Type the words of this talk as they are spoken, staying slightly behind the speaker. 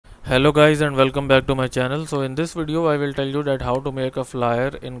Hello guys and welcome back to my channel. So in this video I will tell you that how to make a flyer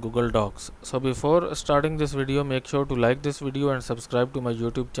in Google Docs. So before starting this video, make sure to like this video and subscribe to my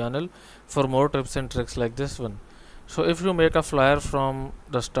YouTube channel for more tips and tricks like this one. So if you make a flyer from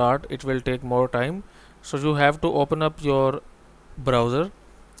the start, it will take more time. So you have to open up your browser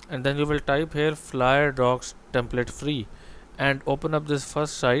and then you will type here flyer docs template free and open up this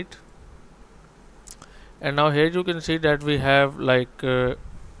first site. And now here you can see that we have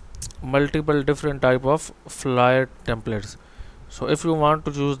multiple different type of flyer templates. So if you want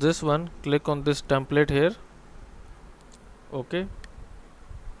to choose this one, click on this template here, okay,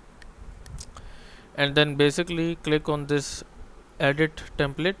 and then basically click on this edit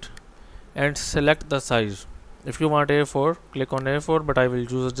template and select the size. If you want A4, click on A4, but I will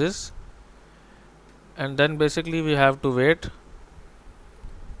choose this. And then basically we have to wait.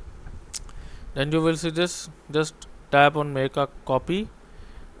 Then you will see this, just tap on make a copy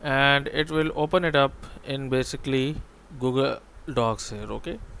and it will open it up in basically Google Docs here,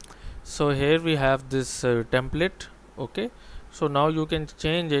 okay. So here we have this template, okay. So now you can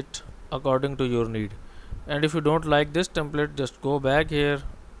change it according to your need, and if you don't like this template, just go back here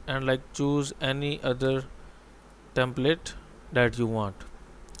and choose any other template that you want.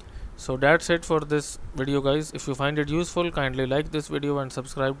 So that's it for this video guys. If you find it useful, kindly like this video and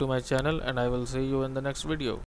subscribe to my channel, and I will see you in the next video.